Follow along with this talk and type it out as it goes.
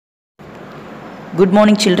Good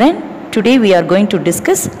morning children. Today we are going to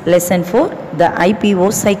discuss lesson 4, the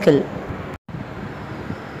IPO cycle.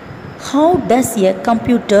 How does a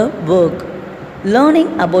computer work?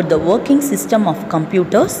 Learning about the working system of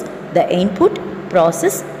computers, the input,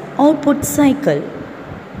 process, output cycle.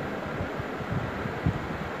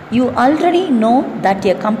 You already know that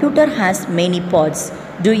a computer has many parts.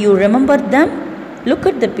 Do you remember them? Look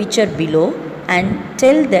at the picture below and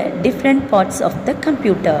tell the different parts of the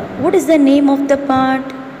computer. What is the name of the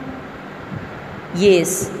part?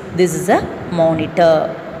 Yes, this is a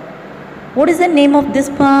monitor. What is the name of this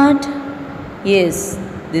part? Yes,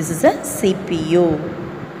 this is a CPU.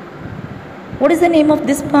 What is the name of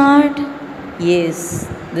this part? Yes,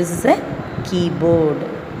 this is a keyboard.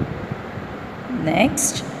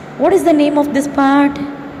 Next, what is the name of this part?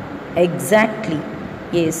 Exactly.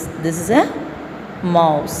 Yes, this is a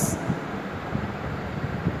mouse.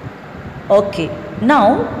 Okay,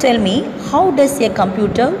 now tell me, how does a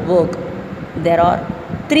computer work? There are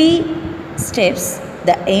 3 steps: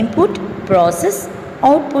 the input, process,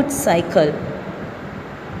 output cycle.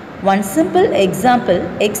 One simple example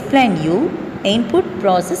explain you input,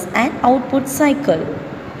 process and output cycle.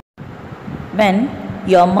 When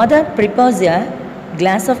your mother prepares a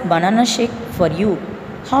glass of banana shake for you,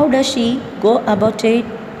 how does she go about it?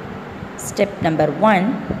 Step number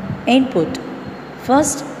 1, input.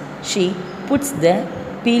 First, she puts the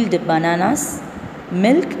peeled bananas,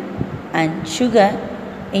 milk and sugar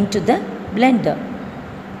into the blender.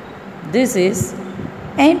 This is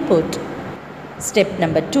input. Step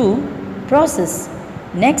number 2, process.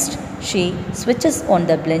 Next, she switches on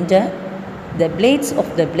the blender. The blades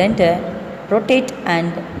of the blender rotate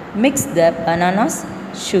and mix the bananas,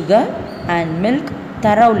 sugar and milk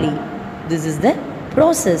thoroughly. This is the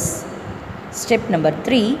process. Step number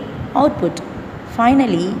 3, output.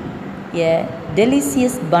 Finally, a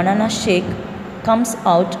delicious banana shake comes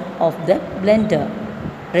out of the blender,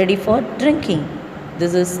 ready for drinking.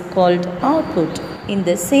 This is called output. In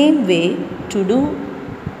the same way, to do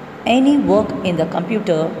any work in the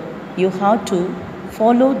computer, you have to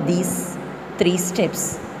follow these 3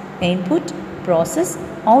 steps: input, process,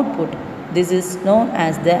 output. This is known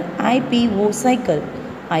as the IPO cycle.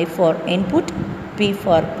 I for input, P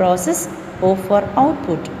for process, O for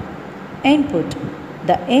output. Input.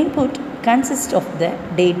 The input consists of the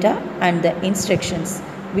data and the instructions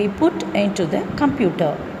we put into the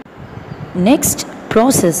computer. Next,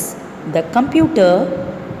 process. The computer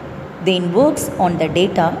then works on the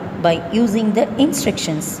data by using the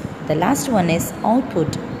instructions. The last one is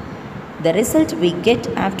output. The result we get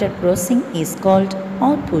after processing is called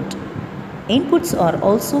output. Inputs are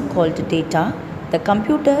also called data. The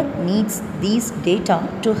computer needs these data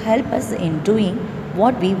to help us in doing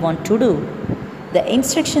what we want to do. The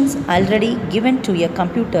instructions already given to a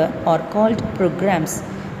computer are called programs.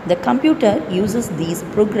 The computer uses these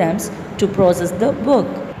programs to process the work.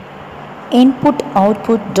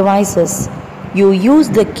 Input-output devices. You use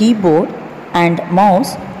the keyboard and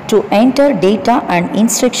mouse to enter data and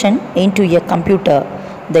instruction into a computer.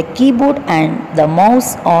 The keyboard and the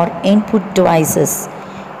mouse are input devices.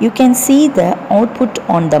 You can see the output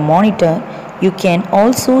on the monitor. You can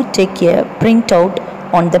also take a printout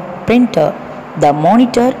on the printer. The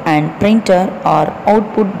monitor and printer are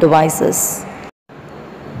output devices.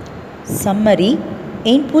 Summary: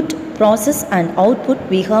 input, process and output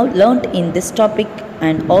we have learnt in this topic,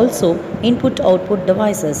 and also input-output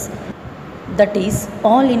devices. That is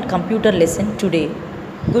all in computer lesson today.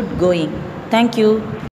 Good going. Thank you.